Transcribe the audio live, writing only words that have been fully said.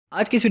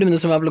आज की इस वीडियो में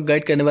दोस्तों मैं आप लोग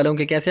गाइड करने वाला हूँ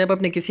कि कैसे आप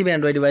अपने किसी भी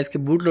एंड्रॉइड डिवाइस के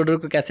बूट लोडर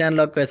को कैसे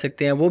अनलॉक कर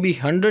सकते हैं। वो भी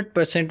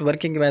 100%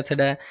 वर्किंग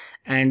मेथड है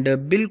एंड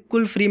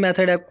बिल्कुल फ्री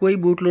मेथड है। कोई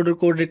बूट लोडर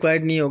कोड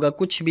रिक्वायर्ड नहीं होगा,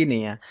 कुछ भी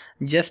नहीं है।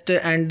 जस्ट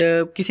एंड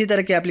किसी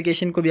तरह के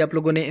एप्लीकेशन को भी आप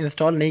लोगों ने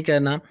इंस्टॉल नहीं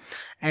करना।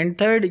 एंड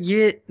थर्ड,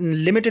 ये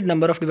लिमिटेड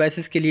नंबर ऑफ़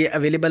डिवाइसेस के लिए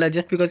अवेलेबल है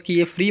जस्ट बिकॉज कि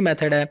ये फ्री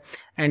मेथड है।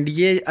 एंड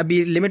ये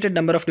अभी लिमिटेड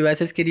नंबर ऑफ़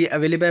डिवाइसेस के लिए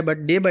अवेलेबल है, बट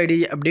डे बाय डे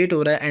ये अपडेट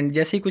हो रहा है। एंड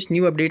जैसे ही कुछ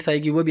न्यू अपडेट्स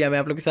आएगी वो भी मैं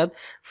आप लोगों के साथ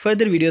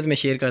फर्दर वीडियोज़ में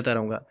शेयर करता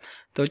रहूँगा।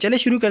 तो चलिए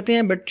शुरू करते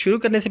हैं। बट शुरू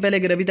करने से पहले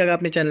अगर अभी तक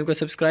आपने चैनल को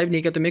सब्सक्राइब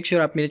नहीं किया तो मेक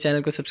श्योर आप मेरे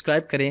चैनल को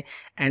सब्सक्राइब करें।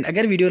 एंड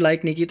अगर वीडियो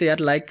लाइक नहीं की तो यार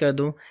लाइक कर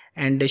दो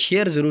एंड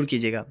शेयर ज़रूर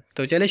कीजिएगा।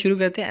 तो चलिए शुरू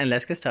करते हैं एंड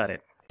लेट्स गेट स्टार्टेड।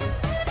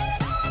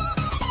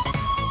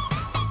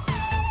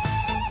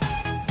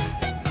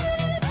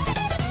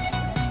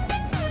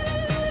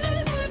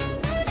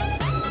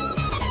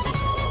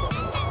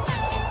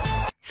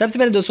 सबसे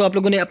पहले दोस्तों आप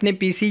लोगों ने अपने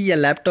पीसी या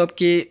लैपटॉप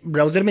के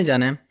ब्राउज़र में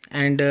जाना है।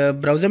 एंड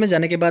ब्राउज़र में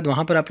जाने के बाद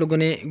वहाँ पर आप लोगों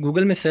ने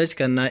गूगल में सर्च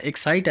करना है। एक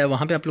साइट है,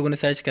 वहाँ पे आप लोगों ने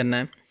सर्च करना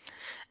है।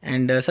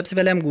 एंड सबसे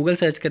पहले हम गूगल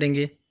सर्च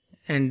करेंगे।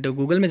 एंड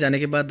गूगल में जाने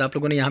के बाद आप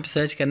लोगों ने यहाँ पे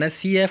सर्च करना है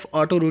CF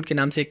ऑटो रूट के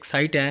नाम से एक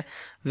साइट है,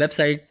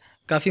 वेबसाइट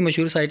काफ़ी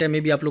मशहूर साइट है,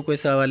 मे बी आप लोग को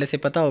इस हवाले से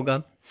पता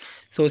होगा।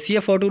 सो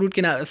CF ऑटो रूट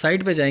के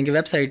साइट पे जाएंगे,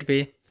 वेबसाइट पे।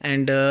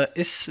 एंड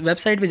इस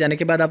वेबसाइट पे जाने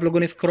के बाद आप लोगों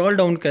ने स्क्रॉल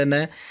डाउन करना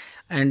है।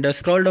 एंड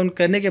स्क्रॉल डाउन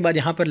करने के बाद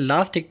यहाँ पर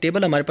लास्ट एक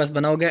टेबल हमारे पास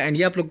बना होगा एंड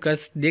ये आप लोग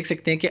देख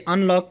सकते हैं कि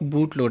अनलॉक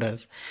बूट लोडर्स।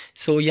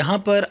 सो यहाँ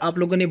पर आप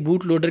लोगों ने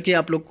बूट लोडर के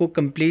आप लोग को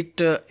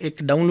कंप्लीट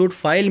एक डाउनलोड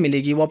फाइल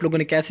मिलेगी। वो आप लोगों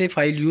ने कैसे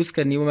फाइल यूज़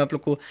करनी है वो मैं आप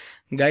लोग को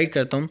गाइड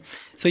करता हूँ।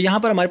 सो यहाँ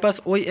पर हमारे पास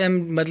OEM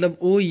मतलब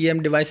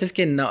OEM डिवाइसेस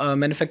के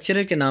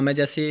मैन्युफैक्चरर के नाम है,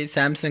 जैसे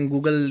Samsung,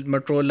 Google,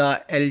 Motorola,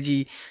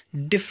 LG,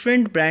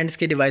 different brands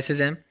के डिवाइसेस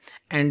हैं।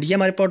 एंड ये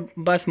हमारे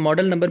पास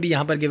मॉडल नंबर भी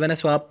यहाँ पर गिवन है।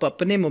 सो आप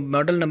अपने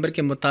मॉडल नंबर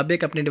के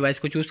मुताबिक अपने डिवाइस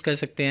को चूज़ कर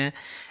सकते हैं।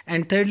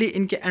 एंड थर्डली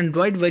इनके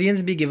एंड्रॉयड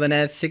वेरिएंट्स भी गिवन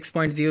है,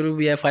 6.0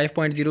 भी है,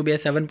 5.0 भी है,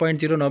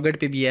 7.0 नॉगेट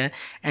पे भी है।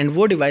 एंड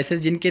वो डिवाइसेस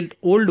जिनके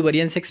ओल्ड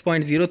वेरिएंट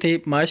 6.0 थे,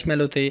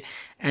 मार्शमैलो थे,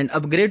 एंड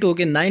अपग्रेड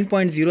होकर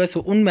 9.0 है, सो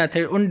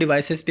उन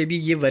डिवाइसेस पे भी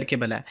ये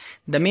वर्केबल है।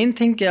 द मेन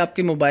थिंग कि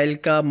आपके मोबाइल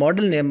का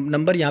मॉडल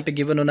नंबर यहाँ पे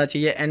गिवन होना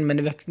चाहिए एंड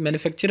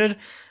मैन्युफैक्चरर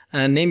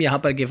नेम यहाँ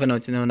पर गिवन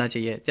होना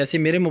चाहिए। जैसे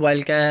मेरे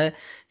मोबाइल का है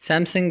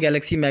सैमसंग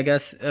गैलेक्सी मेगा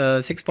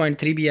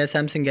 6.3 भी है,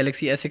 सैमसंग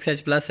गैलेक्सी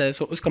S6H प्लस है,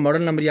 सो उसका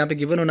मॉडल नंबर यहाँ पे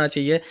गिवन होना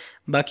चाहिए।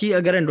 बाकी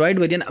अगर एंड्रॉयड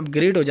वेरिएंट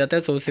अपग्रेड हो जाता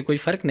है तो उससे कोई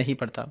फ़र्क नहीं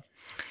पड़ता।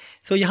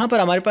 सो यहाँ पर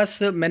हमारे पास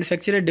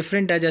मैन्युफैक्चरर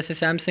डिफरेंट है, जैसे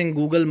Samsung,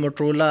 Google,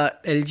 Motorola,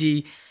 LG,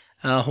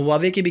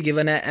 Huawei के भी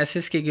गिवन है,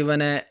 एसएस के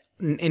गिवन है,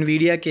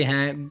 इनवीडिया के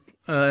हैं,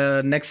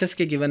 नेक्सस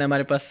के गिवन है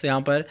हमारे पास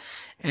यहाँ पर।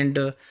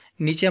 एंड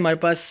नीचे हमारे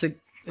पास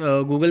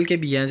गूगल के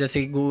भी हैं,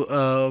 जैसे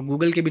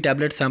गूगल के भी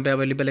टैबलेट्स यहाँ पे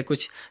अवेलेबल है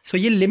कुछ। सो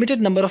ये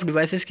लिमिटेड नंबर ऑफ़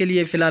डिवाइसेस के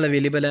लिए फ़िलहाल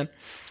अवेलेबल है।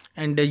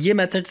 एंड ये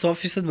मेथड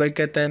 100% वर्क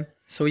करता है।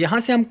 सो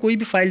यहाँ से हम कोई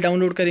भी फ़ाइल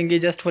डाउनलोड करेंगे,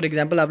 जस्ट फॉर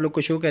एग्जांपल आप लोग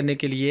को शो करने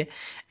के लिए।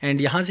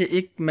 एंड यहाँ से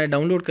एक मैं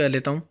डाउनलोड कर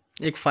लेता हूँ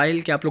एक फ़ाइल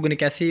कि आप लोगों ने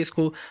कैसे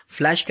इसको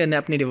फ्लैश करना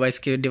है अपने डिवाइस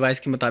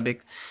के मुताबिक।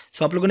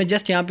 सो आप लोगों ने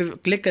जस्ट यहाँ पे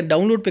क्लिक कर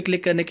डाउनलोड पे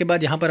क्लिक करने के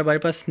बाद यहाँ पर हमारे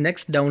पास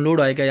नेक्स्ट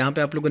डाउनलोड आएगा, यहाँ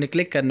पे आप लोगों ने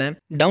क्लिक करना है।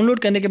 डाउनलोड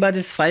करने के बाद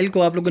इस फाइल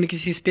को आप लोगों ने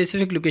किसी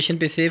स्पेसिफिक लोकेशन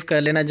पे सेव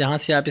कर लेना, जहाँ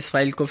से आप इस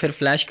फाइल को फिर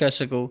फ्लैश कर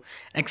सको,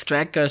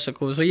 एक्सट्रैक्ट कर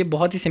सको। सो ये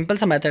बहुत ही सिंपल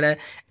सा मेथड है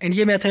एंड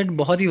ये मेथड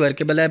बहुत ही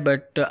वर्केबल है,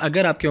 बट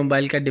अगर आपके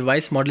मोबाइल का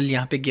डिवाइस मॉडल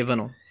यहाँ पर गिवन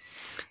हो।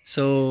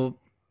 सो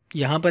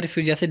यहाँ पर इस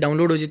जैसे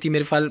डाउनलोड हो जाती है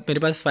मेरे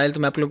पास फ़ाइल, तो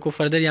मैं आप लोग को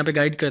फर्दर यहाँ पे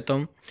गाइड करता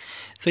हूँ।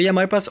 सो ये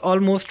हमारे पास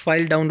ऑलमोस्ट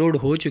फ़ाइल डाउनलोड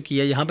हो चुकी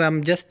है। यहाँ पे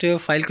हम जस्ट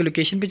फ़ाइल के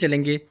लोकेशन पे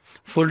चलेंगे,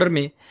 फ़ोल्डर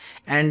में।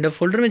 एंड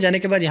फ़ोल्डर में जाने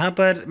के बाद यहाँ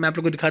पर मैं आप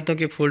लोग को दिखाता हूँ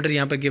कि फ़ोल्डर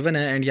यहाँ पर गिवन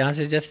है। एंड यहाँ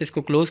से जस्ट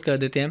इसको क्लोज़ कर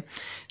देते हैं।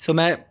 सो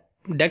मैं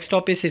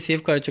डेस्कटॉप पे से सेव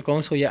कर चुका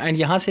हूँ। सो एंड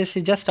यहाँ से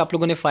जस्ट आप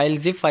लोगों ने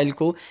ज़िप फाइल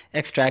को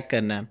एक्सट्रैक्ट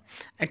करना है।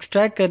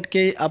 एक्सट्रैक्ट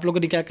करके आप लोगों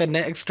ने क्या करना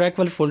है, एक्सट्रैक्ट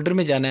वाले फ़ोल्डर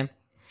में जाना है।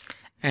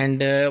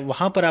 एंड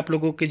वहाँ पर आप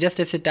लोगों के जस्ट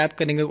ऐसे टैप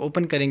करेंगे,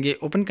 ओपन करेंगे।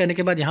 ओपन करने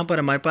के बाद यहाँ पर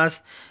हमारे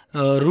पास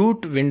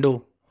रूट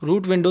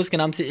विंडोज़ के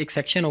नाम से एक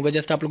सेक्शन होगा,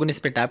 जस्ट आप लोगों ने इस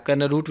पर टैप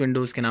करना है रूट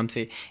विंडोज़ के नाम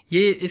से।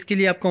 ये इसके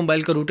लिए आपका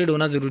मोबाइल का रूटेड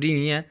होना ज़रूरी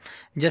नहीं है,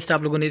 जस्ट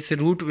आप लोगों ने इस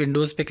रूट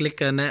विंडोज़ पे क्लिक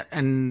करना है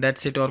एंड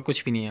दैट्स इट, और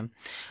कुछ भी नहीं है।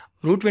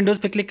 रूट विंडोज़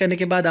पे क्लिक करने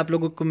के बाद आप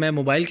लोगों को मैं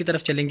मोबाइल की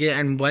तरफ चलेंगे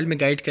एंड मोबाइल में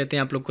गाइड करते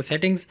हैं आप लोग को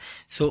सेटिंग्स।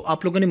 सो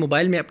आप लोगों ने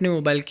मोबाइल में अपने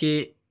मोबाइल के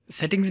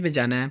सेटिंग्स में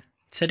जाना है।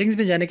 सेटिंग्स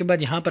में जाने के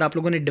बाद यहाँ पर आप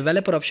लोगों ने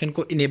डेवलपर ऑप्शन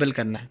को इनेबल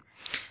करना है।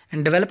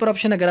 एंड डेवलपर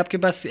ऑप्शन अगर आपके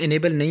पास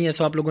इनेबल नहीं है,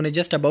 सो आप लोगों ने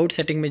जस्ट अबाउट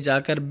सेटिंग में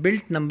जाकर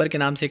बिल्ट नंबर के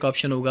नाम से एक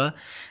ऑप्शन होगा,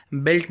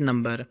 बिल्ट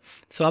नंबर।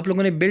 सो आप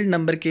लोगों ने बिल्ट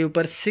नंबर के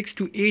ऊपर 6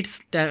 to 8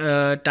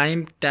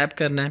 टाइम टैप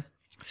करना है,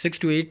 6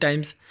 to 8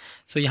 टाइम्स।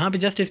 सो यहाँ पे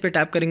जस्ट इस पर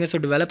टैप करेंगे, सो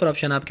डेवलपर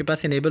ऑप्शन आपके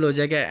पास इनेबल हो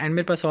जाएगा एंड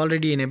मेरे पास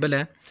ऑलरेडी इनेबल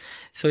है।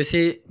 सो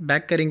इसे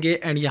बैक करेंगे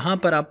एंड यहाँ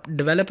पर आप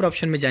डेवलपर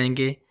ऑप्शन में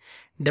जाएंगे।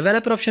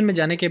 डेवलपर ऑप्शन में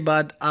जाने के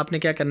बाद आपने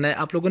क्या करना है,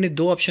 आप लोगों ने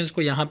दो ऑप्शंस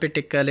को यहाँ पे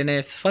टिक कर लेना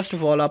है। फर्स्ट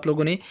ऑफ ऑल आप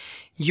लोगों ने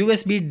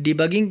USB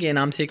डिबगिंग के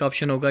नाम से एक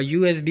ऑप्शन होगा,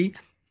 USB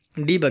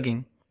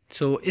डिबगिंग।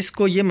 सो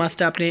इसको ये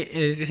मस्ट आपने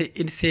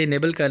इससे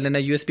इनेबल कर लेना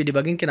है। USB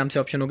डिबगिंग के नाम से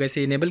ऑप्शन होगा,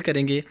 इसे इनेबल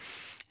करेंगे।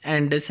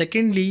 एंड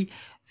सेकेंडली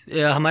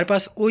हमारे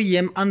पास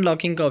OEM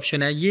अनलॉकिंग का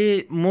ऑप्शन है।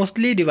 ये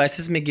मोस्टली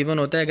डिवाइसेस में गिवन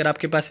होता है। अगर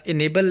आपके पास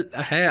इनेबल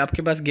है,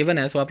 आपके पास गिवन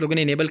है, तो आप लोगों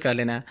ने इनेबल कर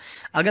लेना है।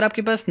 अगर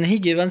आपके पास नहीं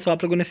गिवन, तो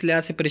आप लोगों ने इस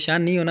लिहाज से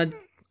परेशान नहीं होना,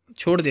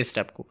 छोड़ दे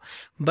स्टेप को।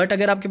 बट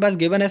अगर आपके पास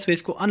गिवन है, तो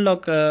इसको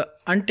अनलॉक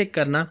अनटिक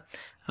करना,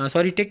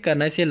 सॉरी टिक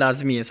करना, इसे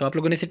लाजमी है। सो आप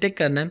लोगों ने इसे टिक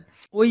करना है।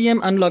 OEM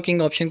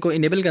अनलॉकिंग ऑप्शन को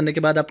इनेबल करने के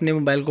बाद अपने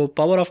मोबाइल को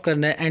पावर ऑफ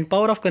करना है। एंड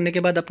पावर ऑफ करने के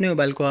बाद अपने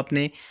मोबाइल को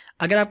आपने,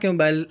 अगर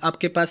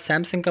आपके पास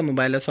सैमसंग का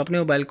मोबाइल है, तो अपने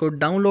मोबाइल को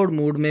डाउनलोड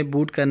मोड में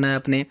बूट करना है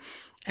अपने।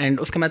 एंड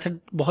उसका मेथड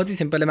बहुत ही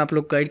सिंपल है, मैं आप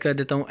लोग को गाइड कर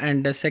देता हूँ।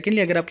 एंड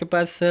सेकेंडली, अगर आपके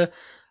पास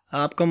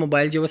आपका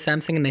मोबाइल जो वो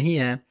सैमसंग नहीं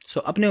है, सो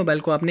अपने मोबाइल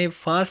को आपने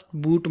फास्ट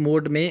बूट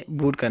मोड में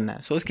बूट करना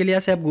है। सो उसके लिए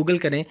ऐसे आप गूगल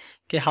करें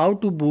कि हाउ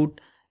टू बूट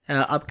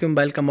आपके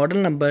मोबाइल का model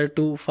number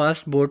two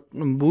fast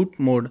boot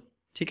mode,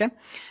 ठीक है।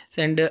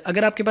 एंड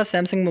अगर आपके पास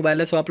सैमसंग मोबाइल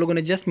है, सो आप लोगों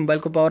ने जस्ट मोबाइल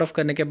को पावर ऑफ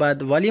करने के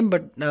बाद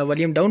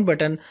volume down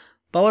button,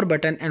 power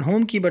button and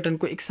home की बटन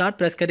को एक साथ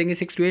प्रेस करेंगे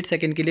 6 to 8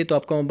 सेकंड के लिए, तो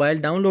आपका मोबाइल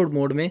डाउनलोड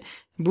मोड में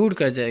बूट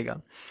कर जाएगा।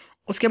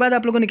 उसके बाद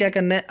आप लोगों ने क्या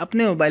करना है,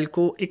 अपने मोबाइल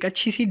को एक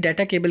अच्छी सी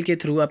डाटा केबल के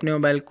थ्रू अपने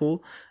मोबाइल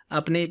को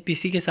अपने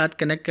पीसी के साथ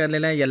कनेक्ट कर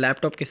लेना है या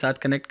लैपटॉप के साथ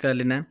कनेक्ट कर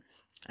लेना है।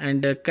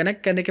 एंड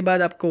कनेक्ट करने के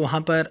बाद आपको वहाँ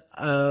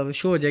पर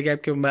शो हो जाएगा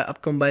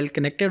आपका मोबाइल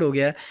कनेक्टेड हो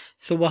गया है।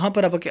 सो वहाँ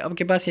पर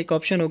आपके पास एक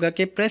ऑप्शन होगा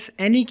कि प्रेस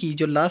एनी की,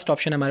 जो लास्ट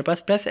ऑप्शन है हमारे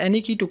पास, प्रेस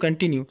एनी की टू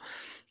कंटिन्यू।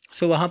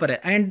 सो वहाँ पर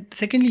है। एंड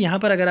सेकेंडली, यहाँ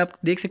पर अगर आप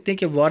देख सकते हैं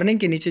कि वार्निंग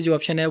के नीचे जो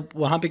ऑप्शन है,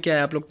 वहाँ पे क्या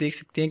है, आप लोग देख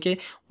सकते हैं कि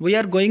we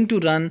are going to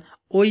run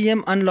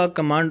OEM unlock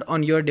command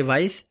on your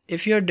device.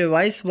 If your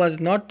device was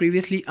not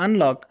previously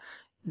unlock,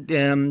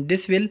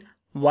 this will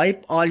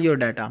wipe all your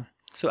data.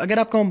 सो अगर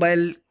आपका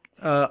मोबाइल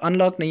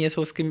अनलॉक नहीं है,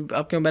 सो उसके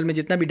आपके मोबाइल में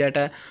जितना भी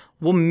डाटा है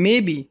वो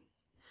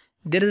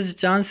देयर इज़ अ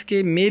चांस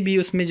के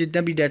उसमें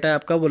जितना भी डाटा है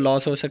आपका वो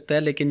लॉस हो सकता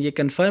है, लेकिन ये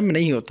कंफर्म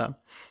नहीं होता।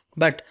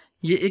 बट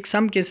ये एक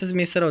सम केसेस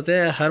में इस तरह होता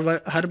है,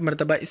 हर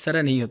मर्तबा इस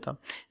तरह नहीं होता।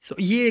 सो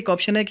ये एक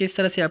ऑप्शन है कि इस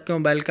तरह से आपके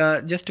मोबाइल का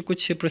जस्ट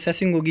कुछ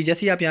प्रोसेसिंग होगी।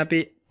 जैसे ही आप यहाँ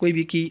पे कोई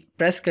भी की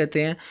प्रेस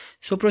करते हैं,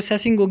 सो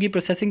प्रोसेसिंग होगी।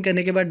 प्रोसेसिंग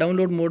करने के बाद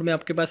डाउनलोड मोड में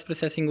आपके पास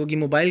प्रोसेसिंग होगी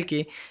मोबाइल की।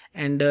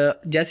 एंड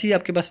जैसे ही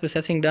आपके पास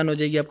प्रोसेसिंग डन हो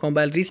जाएगी, आपका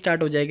मोबाइल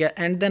रीस्टार्ट हो जाएगा।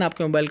 एंड देन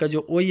आपके मोबाइल का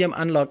जो OEM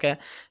अनलॉक है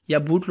या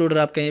बूट लोडर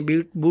आप कहें,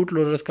 बूट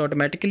लोडर उसका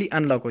ऑटोमेटिकली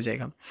अनलॉक हो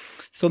जाएगा।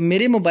 सो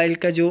मेरे मोबाइल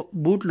का जो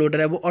बूट लोडर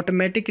है वो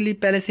ऑटोमेटिकली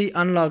पहले से ही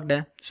अनलॉक्ड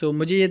है। सो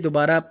मुझे ये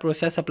दोबारा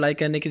प्रोसेस अप्लाई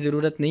करने की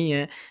ज़रूरत नहीं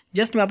है।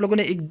 जस्ट मैं आप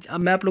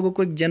लोगों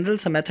को एक जनरल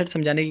सा मेथड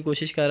समझाने की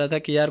कोशिश कर रहा था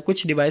कि यार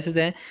कुछ डिवाइसेस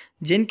हैं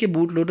जिनके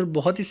बूट लोडर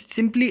बहुत ही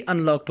सिंपली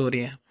अनलॉक्ड हो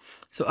रहे हैं।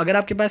 सो अगर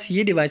आपके पास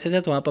ये डिवाइसेस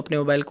है, तो आप अपने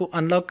मोबाइल को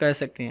अनलॉक कर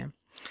सकते हैं।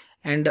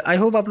 एंड आई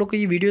होप आप लोग को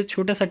ये वीडियो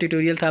छोटा सा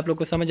ट्यूटोरियल था, आप लोग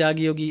को समझ आ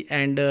गई होगी।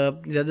 एंड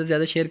ज़्यादा से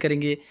ज़्यादा शेयर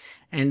करेंगे।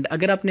 एंड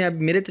अगर आपने अब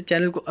मेरे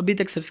चैनल को अभी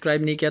तक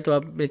सब्सक्राइब नहीं किया, तो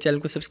आप मेरे चैनल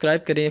को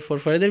सब्सक्राइब करें फॉर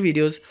फर्दर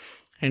वीडियोज़।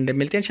 एंड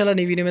मिलते हैं इंशाल्लाह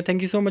नई वीडियो में।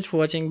 Thank you so much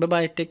for watching. Bye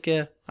bye, take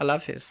care, अल्लाह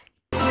हाफिज़।